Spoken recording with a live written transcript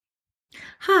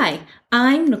Hi,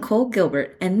 I'm Nicole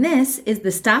Gilbert, and this is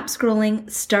the Stop Scrolling,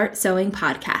 Start Sewing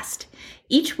podcast.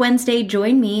 Each Wednesday,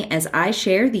 join me as I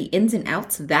share the ins and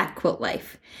outs of that quilt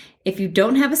life. If you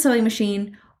don't have a sewing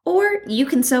machine, or you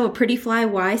can sew a pretty fly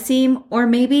Y seam, or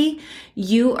maybe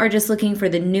you are just looking for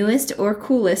the newest or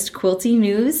coolest quilty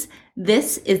news,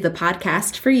 this is the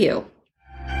podcast for you.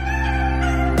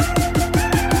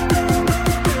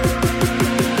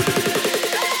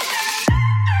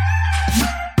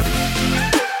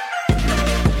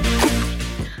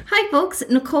 Folks,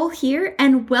 Nicole here,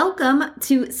 and welcome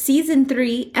to Season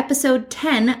 3, Episode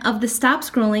 10 of the Stop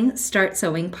Scrolling, Start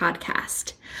Sewing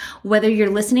podcast. Whether you're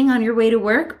listening on your way to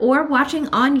work or watching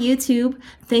on YouTube,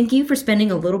 thank you for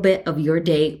spending a little bit of your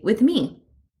day with me.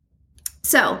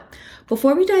 So,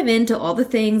 before we dive into all the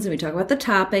things and we talk about the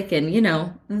topic and,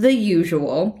 the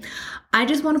usual, I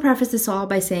just want to preface this all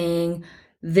by saying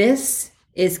this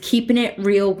is Keeping It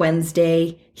Real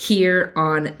Wednesday here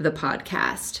on the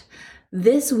podcast.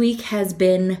 This week has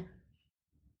been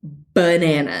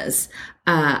bananas.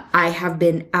 I have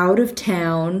been out of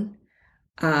town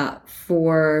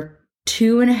for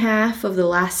 2.5 of the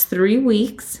last 3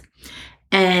 weeks,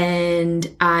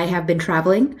 and I have been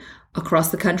traveling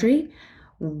across the country,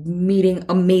 meeting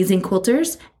amazing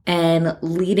quilters and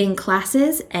leading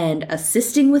classes and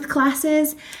assisting with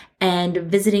classes and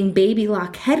visiting Baby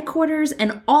Lock headquarters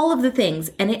and all of the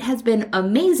things. And it has been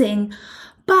amazing,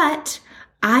 but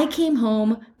I came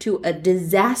home to a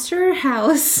disaster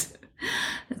house.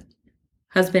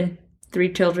 Husband,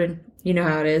 3 children, you know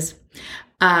how it is.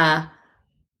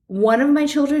 One of my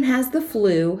children has the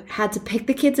flu, had to pick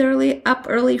the kids up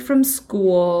early from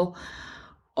school.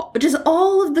 Just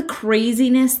all of the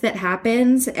craziness that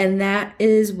happens, and that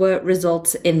is what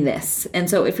results in this. And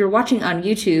so if you're watching on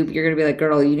YouTube, you're going to be like,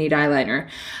 girl, you need eyeliner.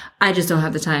 I just don't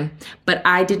have the time. But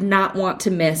I did not want to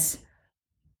miss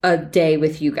a day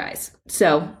with you guys.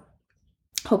 So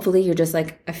hopefully you're just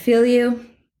like, I feel you.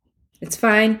 It's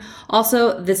fine.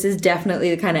 Also, this is definitely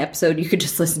the kind of episode you could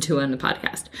just listen to on the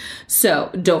podcast.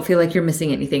 So don't feel like you're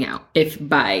missing anything out if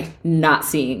by not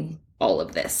seeing all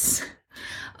of this.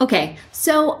 Okay,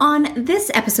 so on this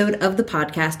episode of the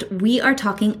podcast, we are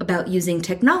talking about using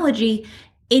technology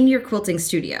in your quilting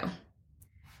studio.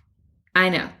 I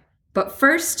know, but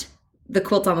first, the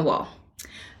quilt on the wall.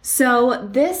 So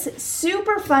this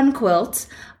super fun quilt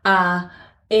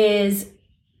is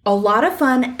a lot of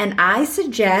fun, and I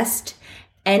suggest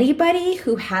anybody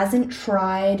who hasn't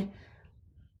tried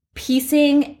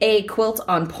piecing a quilt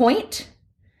on point,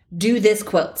 do this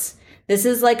quilt. This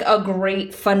is like a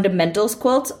great fundamentals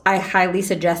quilt. I highly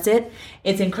suggest it.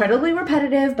 It's incredibly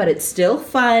repetitive, but it's still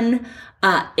fun.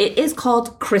 It is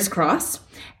called Crisscross,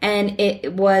 and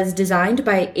it was designed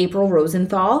by April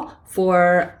Rosenthal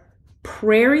for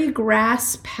Prairie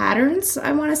Grass Patterns,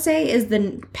 I want to say, is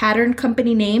the pattern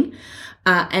company name.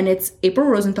 And it's April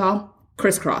Rosenthal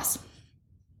Crisscross.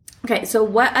 Okay, so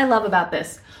what I love about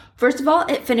this, first of all,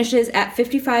 it finishes at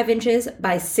 55 inches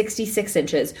by 66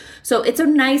 inches. So it's a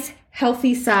nice,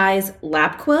 healthy size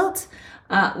lap quilt,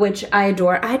 which I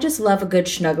adore. I just love a good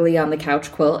snuggly on the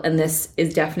couch quilt, and this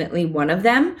is definitely one of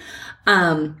them.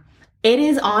 It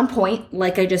is on point,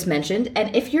 like I just mentioned.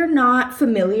 And if you're not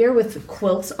familiar with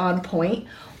quilts on point,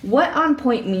 what on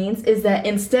point means is that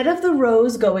instead of the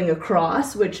rows going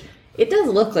across, which it does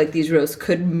look like these rows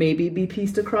could maybe be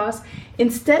pieced across,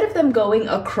 instead of them going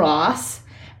across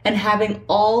and having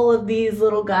all of these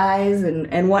little guys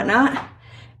and whatnot,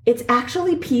 it's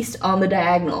actually pieced on the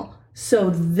diagonal.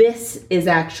 So this is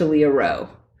actually a row.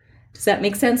 Does that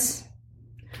make sense?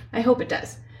 I hope it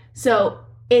does. So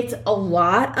it's a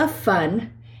lot of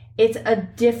fun. It's a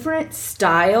different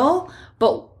style,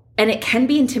 and it can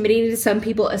be intimidating to some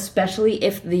people, especially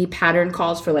if the pattern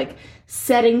calls for like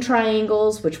setting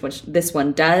triangles, which this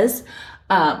one does.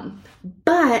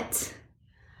 But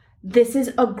this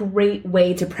is a great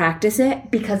way to practice it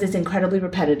because it's incredibly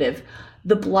repetitive.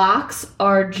 The blocks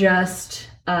are just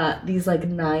these like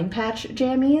 9-patch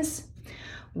jammies,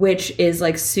 which is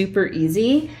like super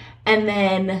easy. And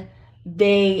then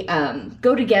they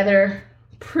go together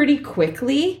pretty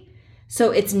quickly.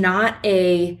 So it's not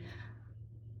a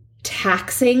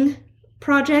taxing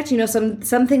project.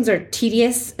 Some things are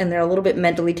tedious and they're a little bit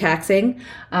mentally taxing.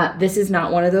 This is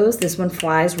not one of those. This one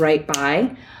flies right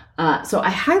by. So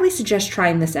I highly suggest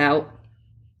trying this out.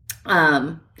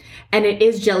 And it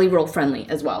is jelly roll friendly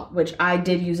as well, which I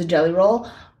did use a jelly roll.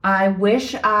 I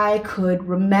wish I could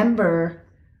remember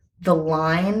the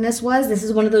line this was. This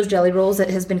is one of those jelly rolls that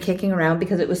has been kicking around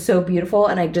because it was so beautiful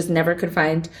and I just never could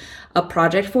find a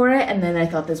project for it. And then I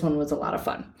thought this one was a lot of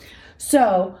fun.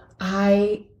 So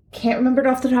I Can't remember it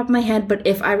off the top of my head, but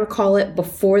if I recall it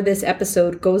before this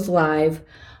episode goes live,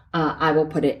 I will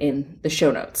put it in the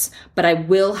show notes. But I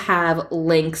will have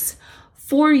links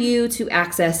for you to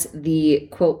access the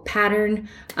quote pattern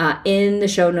in the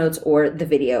show notes or the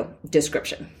video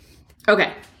description.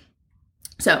 Okay,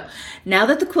 so now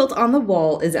that the quilt on the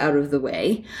wall is out of the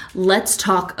way, let's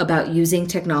talk about using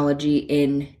technology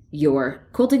in your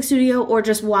quilting studio or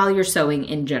just while you're sewing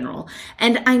in general.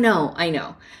 And I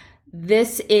know,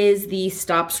 this is the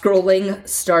Stop Scrolling,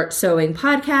 Start Sewing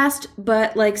podcast,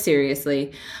 but like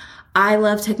seriously, I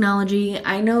love technology.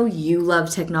 I know you love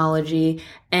technology.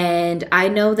 And I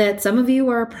know that some of you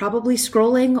are probably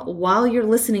scrolling while you're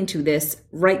listening to this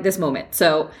right this moment.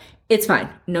 So it's fine.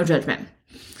 No judgment.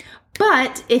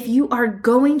 But if you are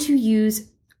going to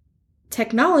use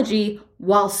technology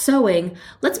while sewing,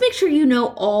 let's make sure you know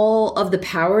all of the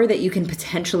power that you can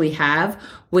potentially have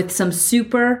with some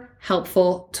super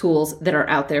helpful tools that are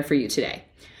out there for you today.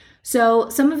 So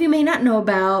some of you may not know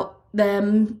about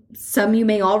them, some you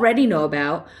may already know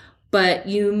about, but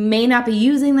you may not be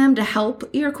using them to help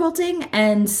your quilting,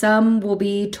 and some will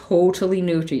be totally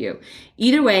new to you.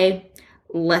 Either way,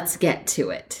 let's get to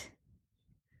it.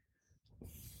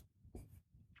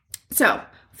 So,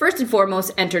 first and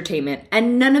foremost, entertainment.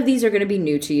 And none of these are going to be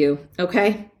new to you,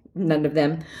 okay? None of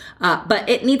them. But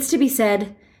it needs to be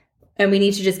said, and we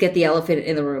need to just get the elephant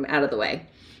in the room out of the way.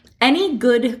 Any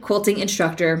good quilting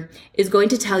instructor is going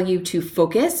to tell you to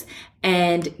focus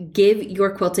and give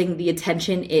your quilting the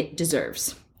attention it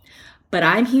deserves. But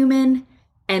I'm human,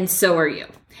 and so are you.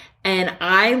 And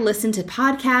I listen to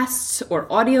podcasts or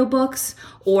audiobooks,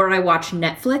 or I watch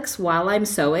Netflix while I'm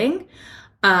sewing.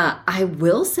 I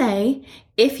will say,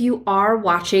 if you are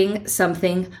watching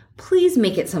something, please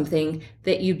make it something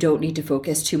that you don't need to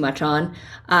focus too much on.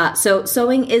 So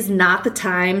sewing is not the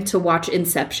time to watch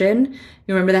Inception.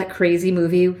 You remember that crazy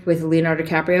movie with Leonardo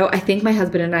DiCaprio? I think my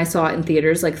husband and I saw it in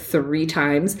theaters like 3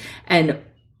 times. And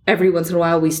every once in a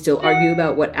while, we still argue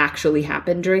about what actually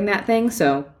happened during that thing.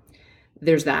 So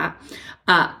there's that.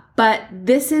 But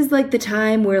this is like the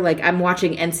time where like I'm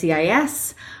watching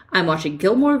NCIS, I'm watching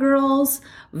Gilmore Girls,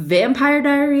 Vampire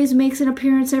Diaries makes an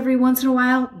appearance every once in a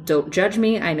while. Don't judge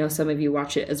me. I know some of you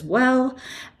watch it as well.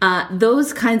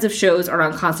 Those kinds of shows are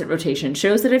on constant rotation.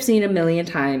 Shows that I've seen a million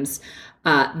times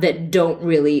that don't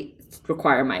really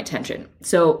require my attention.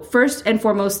 So first and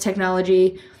foremost,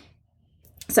 technology,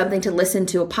 something to listen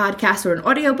to a podcast or an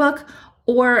audiobook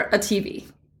or a TV.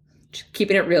 Just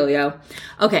keeping it real, yo.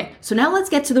 Okay, so now let's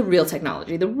get to the real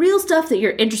technology, the real stuff that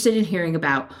you're interested in hearing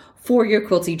about for your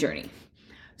quilting journey.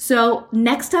 So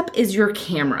next up is your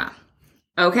camera.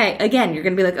 Okay, again, you're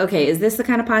going to be like, okay, is this the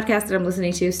kind of podcast that I'm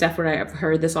listening to? Steph, where I've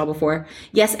heard this all before?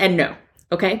 Yes and no.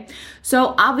 Okay,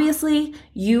 so obviously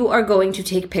you are going to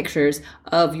take pictures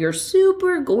of your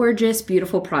super gorgeous,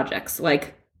 beautiful projects.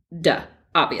 Like, duh,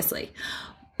 obviously.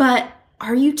 But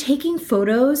are you taking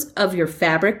photos of your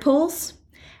fabric pulls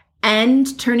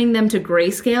and turning them to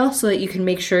grayscale so that you can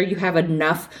make sure you have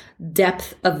enough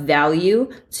depth of value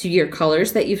to your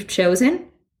colors that you've chosen?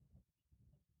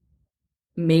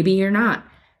 Maybe you're not.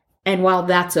 And while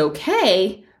that's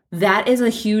okay, that is a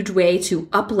huge way to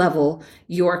up-level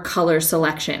your color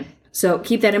selection. So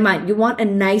keep that in mind. You want a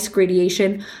nice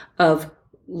gradation of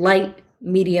light,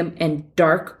 medium, and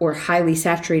dark or highly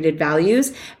saturated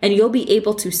values, and you'll be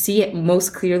able to see it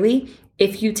most clearly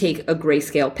if you take a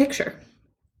grayscale picture.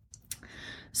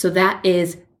 So that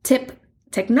is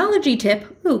technology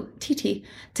tip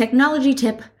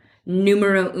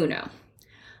numero uno.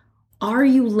 Are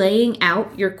you laying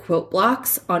out your quilt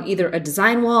blocks on either a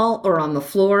design wall or on the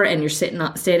floor and you're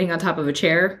standing on top of a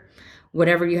chair?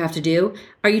 Whatever you have to do.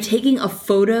 Are you taking a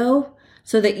photo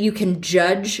so that you can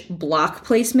judge block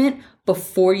placement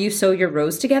before you sew your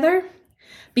rows together?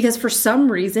 Because for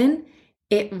some reason,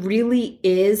 it really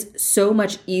is so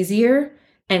much easier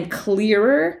and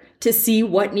clearer to see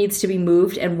what needs to be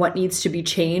moved and what needs to be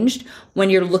changed when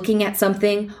you're looking at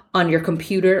something on your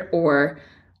computer or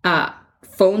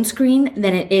phone screen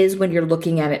than it is when you're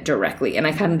looking at it directly. And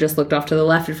I kind of just looked off to the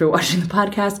left if you're watching the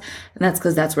podcast, and that's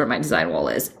because that's where my design wall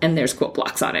is, and there's quilt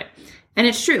blocks on it. And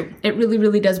it's true. It really,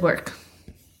 really does work.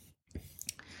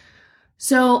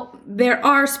 So there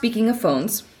are, speaking of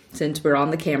phones, since we're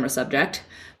on the camera subject,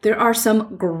 there are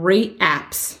some great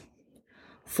apps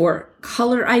for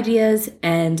color ideas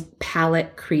and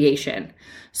palette creation.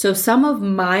 So some of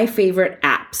my favorite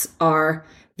apps are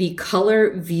the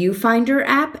Color Viewfinder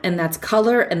app, and that's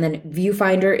color, and then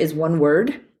viewfinder is one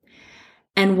word.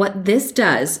 And what this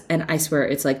does, and I swear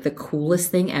it's like the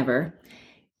coolest thing ever,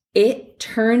 it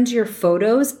turns your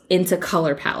photos into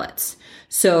color palettes.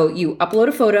 So you upload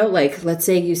a photo, like let's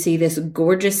say you see this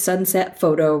gorgeous sunset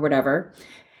photo or whatever.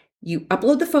 You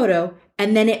upload the photo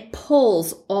and then it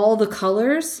pulls all the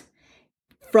colors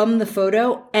from the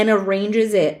photo and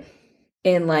arranges it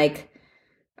in like,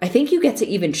 I think you get to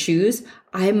even choose.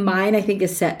 Mine I think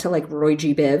is set to like Roy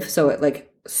G. Biv. So it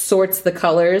like sorts the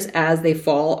colors as they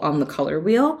fall on the color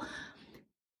wheel.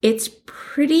 It's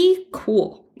pretty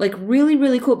cool. Like really,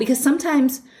 really cool, because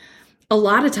sometimes, a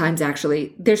lot of times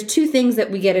actually, there's two things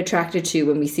that we get attracted to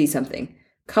when we see something: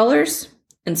 colors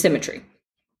and symmetry.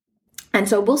 And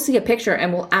so we'll see a picture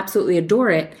and we'll absolutely adore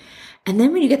it. And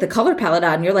then when you get the color palette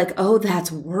on, you're like, oh, that's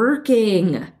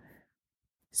working.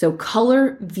 So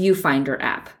Color Viewfinder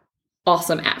app,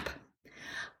 awesome app.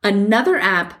 Another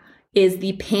app is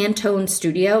the Pantone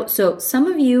Studio. So some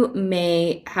of you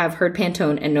may have heard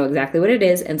Pantone and know exactly what it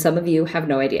is, and some of you have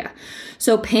no idea.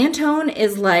 So Pantone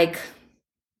is like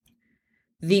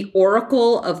the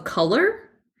oracle of color.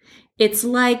 It's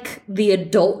like the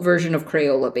adult version of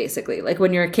Crayola, basically. Like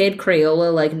when you're a kid,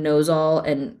 Crayola like knows all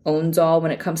and owns all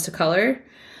when it comes to color.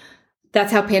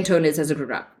 That's how Pantone is as a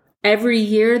group. Every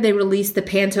year they release the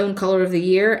Pantone Color of the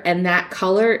Year, and that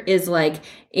color is like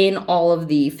in all of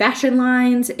the fashion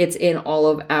lines. It's in all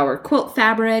of our quilt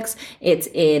fabrics. It's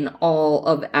in all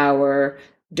of our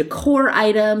decor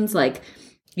items. Like,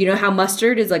 you know how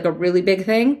mustard is like a really big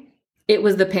thing? It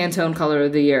was the Pantone Color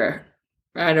of the Year.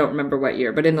 I don't remember what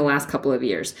year, but in the last couple of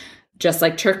years. Just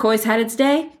like turquoise had its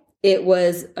day, it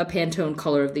was a Pantone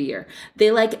Color of the Year.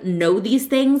 They like know these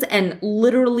things and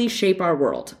literally shape our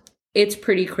world. It's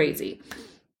pretty crazy.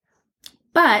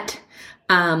 But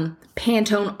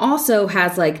Pantone also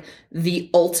has like the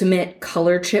ultimate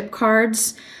color chip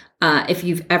cards. If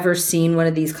you've ever seen one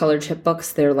of these color chip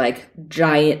books, they're like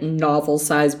giant novel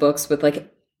size books with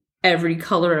like every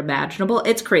color imaginable.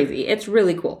 It's crazy. It's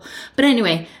really cool. But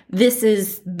anyway, this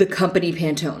is the company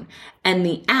Pantone. And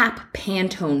the app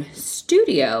Pantone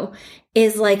Studio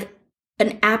is like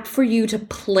an app for you to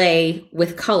play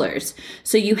with colors.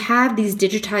 So you have these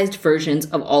digitized versions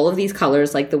of all of these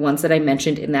colors, like the ones that I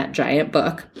mentioned in that giant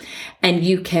book. And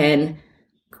you can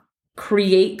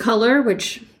create color,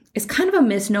 which is kind of a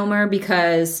misnomer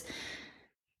because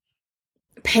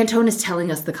Pantone is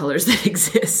telling us the colors that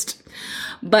exist.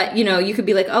 But, you know, you could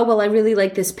be like, oh, well, I really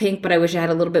like this pink, but I wish I had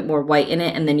a little bit more white in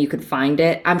it. And then you could find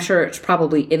it. I'm sure it's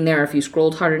probably in there if you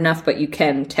scrolled hard enough, but you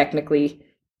can technically,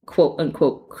 quote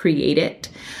unquote, create it.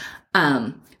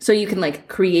 So you can like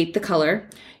create the color.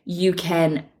 You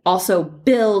can also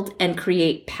build and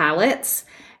create palettes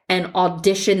and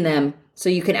audition them. So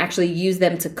you can actually use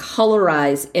them to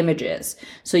colorize images.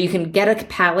 So you can get a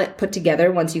palette put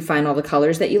together once you find all the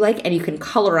colors that you like, and you can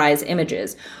colorize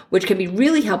images, which can be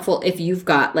really helpful if you've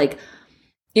got like,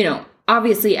 you know,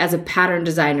 obviously as a pattern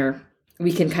designer,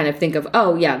 we can kind of think of,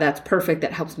 oh yeah, that's perfect.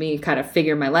 That helps me kind of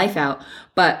figure my life out.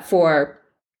 But for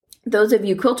those of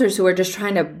you quilters who are just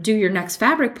trying to do your next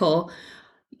fabric pull,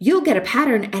 you'll get a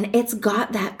pattern and it's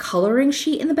got that coloring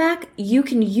sheet in the back. You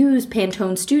can use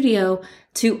Pantone Studio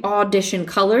to audition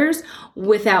colors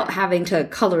without having to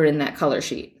color in that color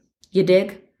sheet. You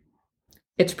dig?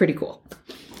 It's pretty cool.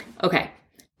 Okay.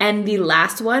 And the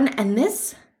last one, and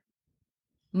this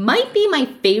might be my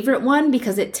favorite one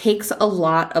because it takes a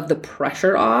lot of the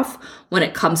pressure off when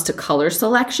it comes to color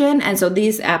selection. And so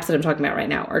these apps that I'm talking about right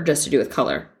now are just to do with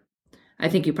color. I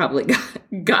think you probably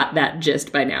got that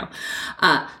gist by now.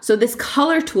 So this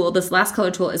color tool, this last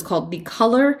color tool is called the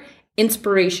Color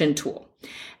Inspiration Tool.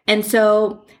 And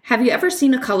so have you ever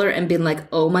seen a color and been like,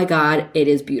 oh my God, it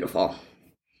is beautiful?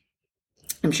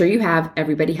 I'm sure you have.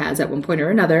 Everybody has at one point or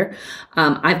another.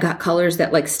 I've got colors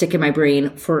that like stick in my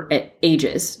brain for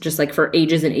ages, just like for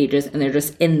ages and ages, and they're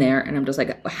just in there. And I'm just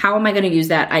like, how am I going to use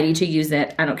that? I need to use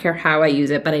it. I don't care how I use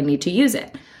it, but I need to use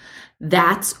it.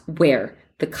 That's where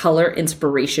the Color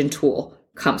Inspiration Tool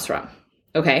comes from.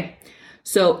 Okay.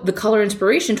 So the Color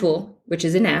Inspiration Tool, which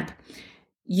is an app,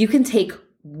 you can take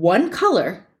one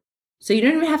color. So you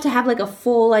don't even have to have like a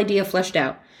full idea fleshed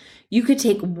out. You could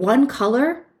take one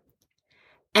color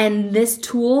and this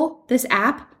tool, this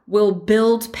app, will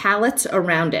build palettes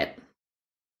around it.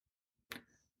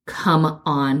 Come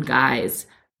on, guys.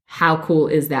 How cool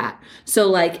is that? So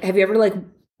like, have you ever like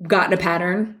gotten a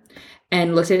pattern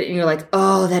and looked at it and you're like,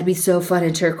 oh, that'd be so fun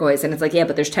in turquoise. And it's like, yeah,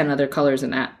 but there's 10 other colors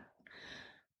in that.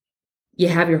 You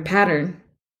have your pattern.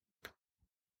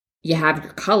 You have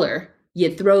your color.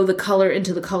 You throw the color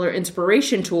into the Color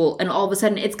Inspiration Tool, and all of a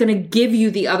sudden it's going to give you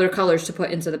the other colors to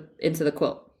put into the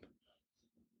quilt.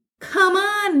 Come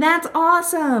on, that's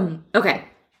awesome. Okay.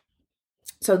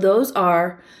 So those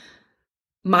are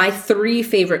my 3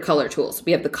 favorite color tools.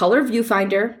 We have the Color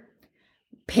Viewfinder,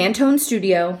 Pantone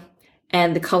Studio,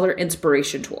 and the color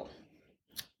inspiration tool.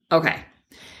 Okay.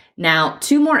 Now,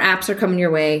 2 more apps are coming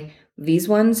your way. These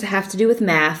ones have to do with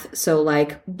math. So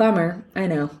like, bummer. I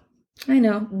know.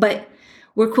 But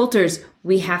we're quilters.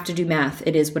 We have to do math.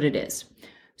 It is what it is.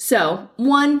 So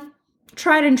 1,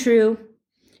 tried and true.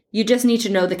 You just need to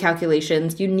know the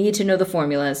calculations. You need to know the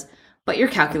formulas, but your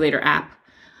calculator app.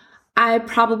 I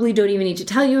probably don't even need to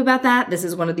tell you about that. This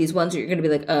is one of these ones where you're going to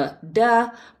be like, duh,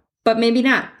 but maybe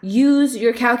not. Use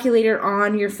your calculator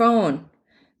on your phone.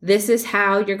 This is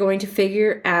how you're going to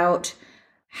figure out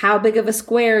how big of a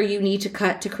square you need to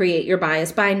cut to create your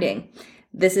bias binding.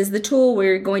 This is the tool where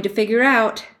you're going to figure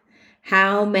out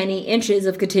how many inches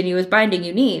of continuous binding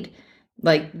you need.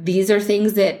 Like, these are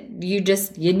things that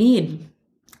you need.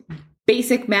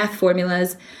 Basic math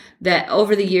formulas that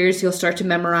over the years you'll start to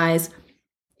memorize.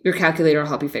 Your calculator will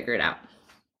help you figure it out.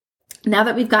 Now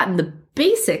that we've gotten the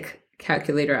basic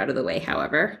calculator out of the way,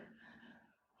 however,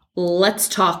 let's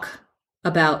talk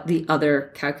about the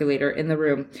other calculator in the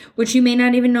room, which you may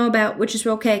not even know about, which is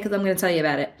okay because I'm going to tell you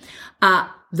about it.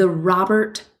 The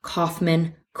Robert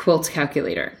Kaufman quilt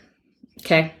calculator.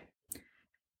 Okay.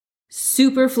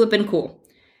 Super flippin' cool.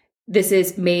 This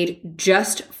is made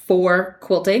just for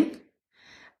quilting.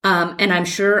 And I'm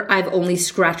sure I've only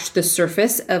scratched the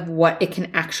surface of what it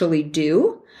can actually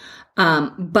do.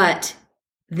 But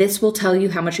this will tell you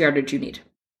how much yardage you need.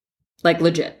 Like,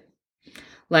 legit.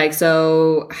 Like,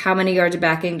 so how many yards of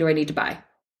backing do I need to buy?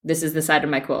 This is the side of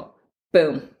my quilt.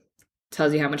 Boom.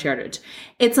 Tells you how much yardage.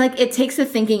 It's like, it takes the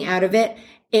thinking out of it.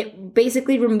 It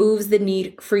basically removes the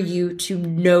need for you to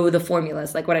know the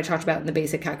formulas, like what I talked about in the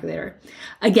basic calculator.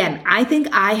 Again, I think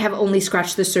I have only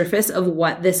scratched the surface of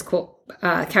what this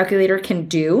calculator can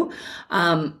do.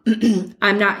 I'm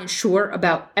not sure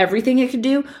about everything it can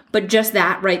do, but just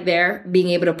that right there, being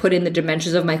able to put in the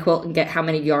dimensions of my quilt and get how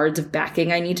many yards of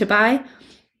backing I need to buy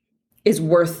is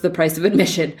worth the price of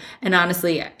admission. And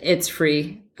honestly, it's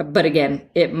free. But again,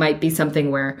 it might be something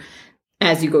where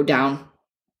as you go down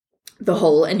the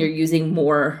hole and you're using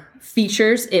more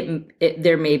features,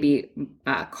 there may be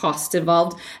costs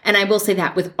involved. And I will say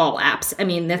that with all apps. I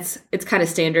mean, it's kind of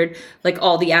standard. Like,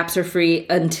 all the apps are free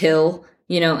until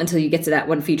you get to that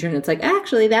one feature and it's like,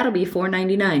 actually, that'll be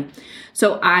 $4.99.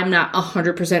 So I'm not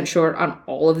 100% sure on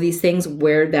all of these things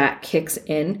where that kicks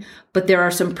in, but there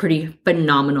are some pretty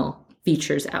phenomenal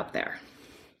features out there.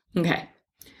 Okay.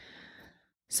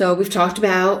 So we've talked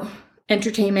about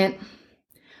entertainment.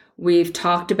 We've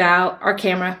talked about our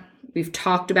camera. We've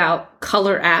talked about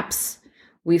color apps.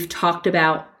 We've talked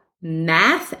about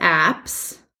math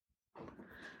apps.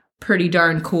 Pretty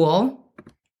darn cool.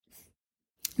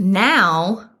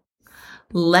 Now,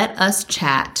 let us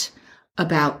chat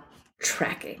about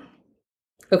tracking.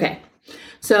 Okay,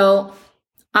 so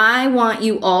I want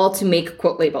you all to make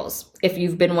quilt labels. If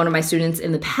you've been one of my students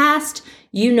in the past,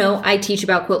 you know I teach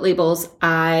about quilt labels.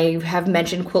 I have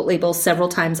mentioned quilt labels several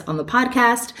times on the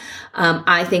podcast.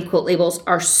 I think quilt labels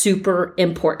are super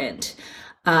important.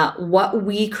 What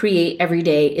we create every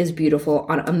day is beautiful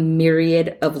on a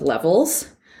myriad of levels.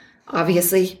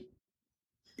 Obviously,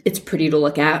 it's pretty to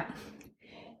look at.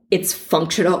 It's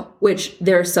functional, which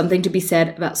there's something to be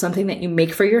said about something that you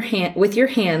make for your hand with your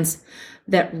hands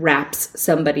that wraps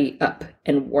somebody up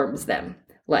and warms them.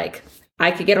 Like, I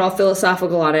could get all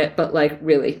philosophical on it, but like,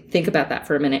 really think about that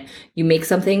for a minute. You make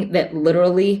something that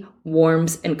literally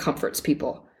warms and comforts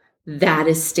people. That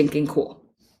is stinking cool.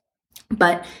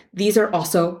 But these are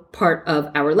also part of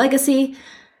our legacy.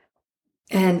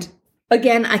 And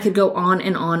again, I could go on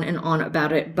and on and on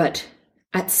about it, but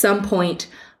at some point,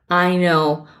 I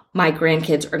know my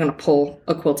grandkids are going to pull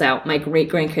a quilt out. My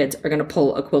great-grandkids are going to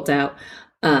pull a quilt out.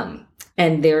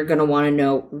 And they're going to want to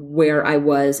know where I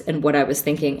was and what I was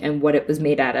thinking and what it was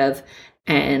made out of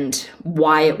and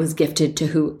why it was gifted to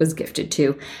who it was gifted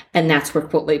to. And that's where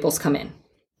quilt labels come in.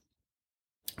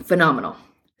 Phenomenal.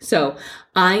 So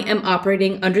I am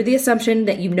operating under the assumption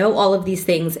that you know all of these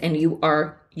things and you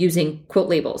are using quilt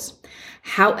labels.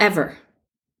 However,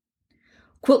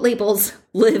 quilt labels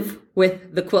live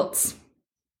with the quilts,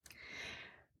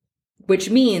 which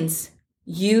means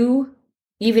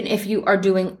even if you are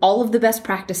doing all of the best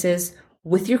practices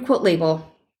with your quilt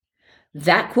label,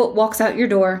 that quilt walks out your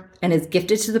door and is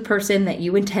gifted to the person that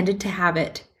you intended to have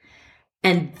it,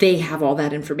 and they have all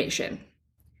that information.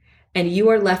 And you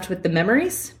are left with the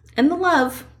memories and the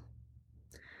love,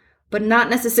 but not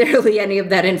necessarily any of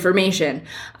that information.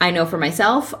 I know for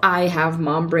myself, I have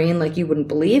mom brain like you wouldn't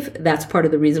believe. That's part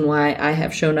of the reason why I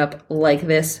have shown up like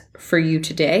this for you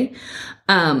today.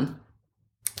 And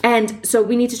so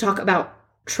we need to talk about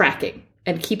tracking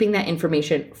and keeping that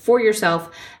information for yourself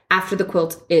after the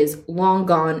quilt is long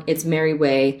gone, its merry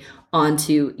way,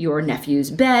 onto your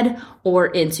nephew's bed or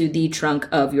into the trunk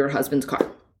of your husband's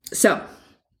car. So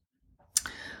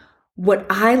what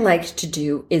I like to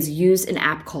do is use an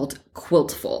app called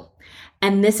Quiltful.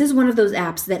 And this is one of those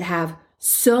apps that have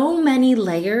so many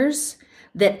layers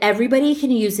that everybody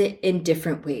can use it in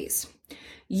different ways.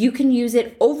 You can use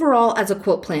it overall as a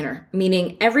quilt planner,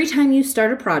 meaning every time you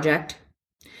start a project,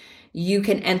 you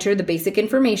can enter the basic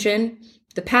information,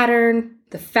 the pattern,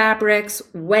 the fabrics,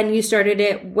 when you started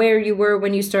it, where you were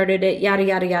when you started it, yada,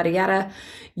 yada, yada, yada.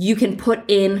 You can put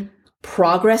in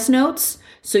progress notes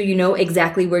so you know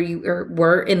exactly where you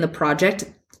were in the project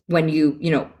when you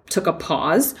took a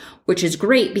pause, which is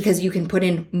great because you can put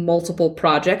in multiple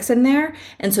projects in there.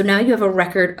 And so now you have a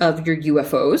record of your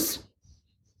UFOs.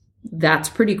 That's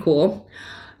pretty cool.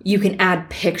 You can add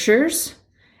pictures,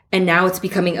 and now it's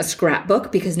becoming a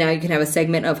scrapbook because now you can have a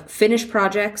segment of finished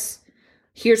projects.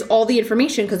 Here's all the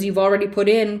information because you've already put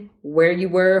in where you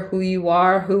were, who you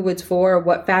are, who it's for,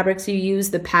 what fabrics you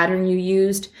used, the pattern you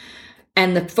used,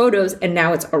 and the photos. And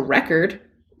now it's a record,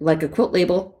 like a quilt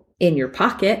label, in your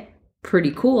pocket.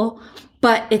 Pretty cool.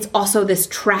 But it's also this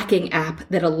tracking app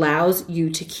that allows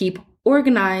you to keep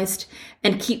organized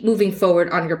and keep moving forward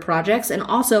on your projects. And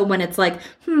also when it's like,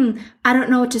 I don't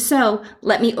know what to sew,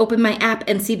 let me open my app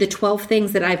and see the 12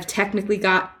 things that I've technically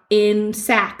got in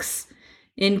sacks,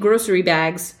 in grocery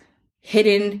bags,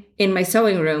 hidden in my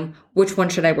sewing room. Which one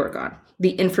should I work on?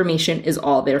 The information is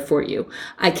all there for you.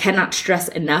 I cannot stress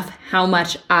enough how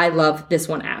much I love this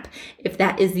one app. If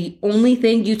that is the only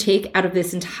thing you take out of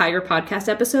this entire podcast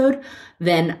episode,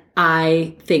 then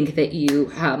I think that you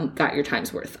got your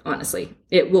time's worth, honestly.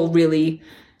 It will really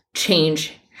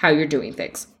change how you're doing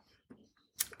things.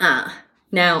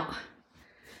 Now,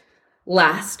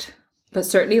 last, but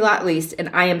certainly not least,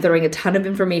 and I am throwing a ton of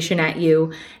information at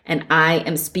you, and I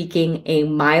am speaking a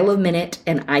mile a minute,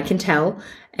 and I can tell.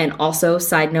 And also,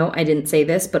 side note, I didn't say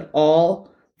this, but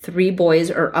all 3 boys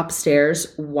are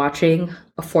upstairs watching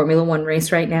a Formula One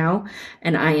race right now.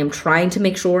 And I am trying to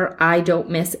make sure I don't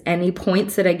miss any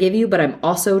points that I give you, but I'm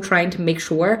also trying to make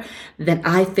sure that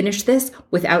I finish this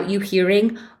without you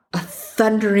hearing a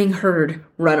thundering herd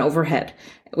run overhead,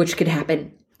 which could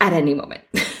happen at any moment.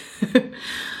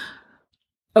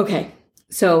 Okay,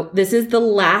 so this is the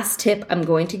last tip I'm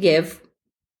going to give,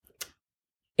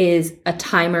 is a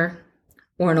timer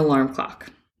or an alarm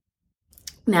clock.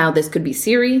 Now, this could be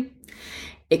Siri.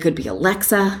 It could be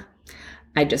Alexa.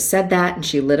 I just said that and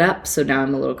she lit up, so now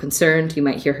I'm a little concerned. You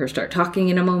might hear her start talking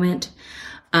in a moment.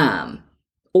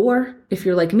 Or if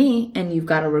you're like me and you've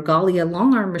got a Regalia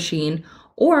long arm machine,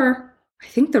 or I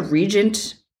think the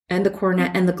Regent and the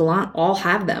Cornet and the Galant all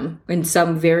have them in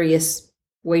some various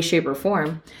way, shape, or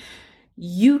form,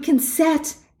 you can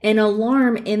set an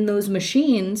alarm in those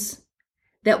machines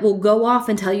that will go off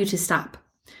and tell you to stop.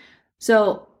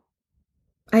 So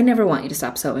I never want you to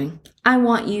stop sewing. I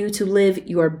want you to live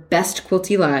your best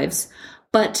quilty lives.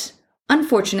 But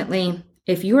unfortunately,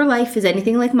 if your life is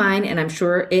anything like mine, and I'm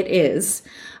sure it is,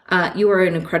 you are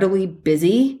an incredibly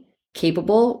busy,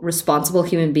 capable, responsible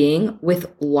human being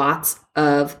with lots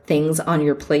of things on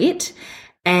your plate.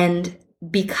 And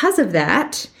because of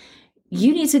that,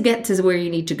 you need to get to where you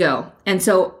need to go. And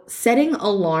so setting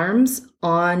alarms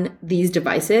on these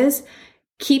devices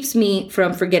keeps me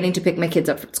from forgetting to pick my kids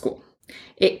up from school.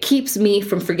 It keeps me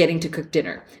from forgetting to cook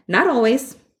dinner. Not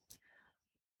always,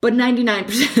 but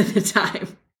 99% of the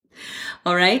time.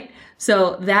 All right?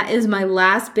 So that is my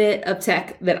last bit of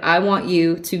tech that I want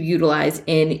you to utilize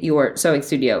in your sewing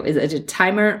studio, is a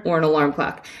timer or an alarm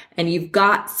clock. And you've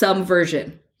got some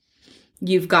version.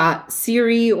 You've got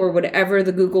Siri or whatever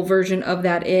the Google version of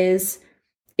that is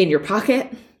in your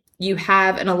pocket. You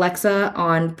have an Alexa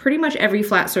on pretty much every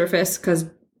flat surface because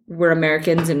we're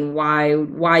Americans, and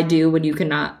why do when you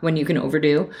can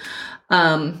overdo.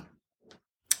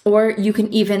 Or you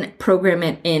can even program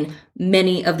it in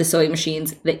many of the sewing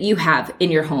machines that you have in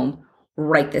your home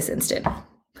right this instant.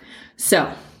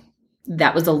 So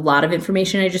that was a lot of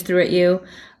information I just threw at you.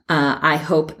 I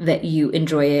hope that you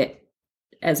enjoy it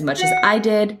as much as I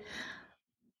did.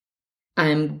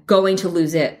 I'm going to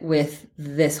lose it with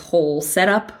this whole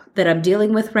setup that I'm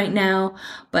dealing with right now,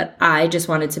 but I just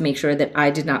wanted to make sure that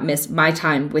I did not miss my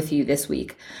time with you this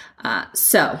week.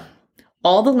 So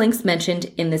all the links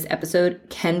mentioned in this episode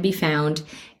can be found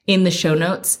in the show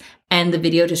notes and the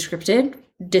video description.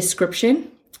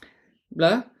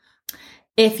 Blah.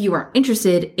 If you are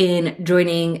interested in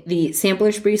joining the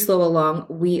Sampler Spree Sew Along,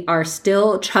 we are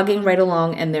still chugging right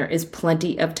along and there is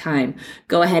plenty of time.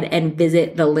 Go ahead and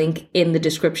visit the link in the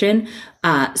description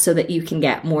so that you can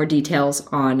get more details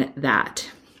on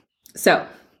that. So,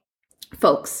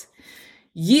 folks,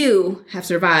 You have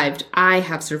survived. I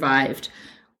have survived.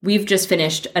 We've just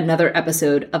finished another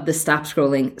episode of the Stop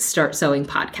Scrolling, Start Sewing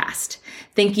podcast.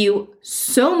 Thank you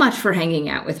so much for hanging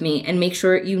out with me, and make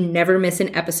sure you never miss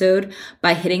an episode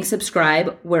by hitting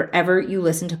subscribe wherever you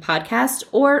listen to podcasts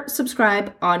or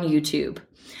subscribe on YouTube.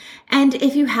 And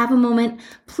if you have a moment,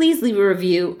 please leave a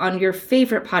review on your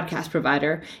favorite podcast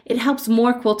provider. It helps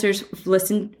more quilters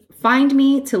find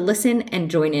me to listen and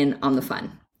join in on the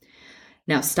fun.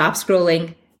 Now stop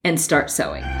scrolling and start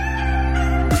sewing.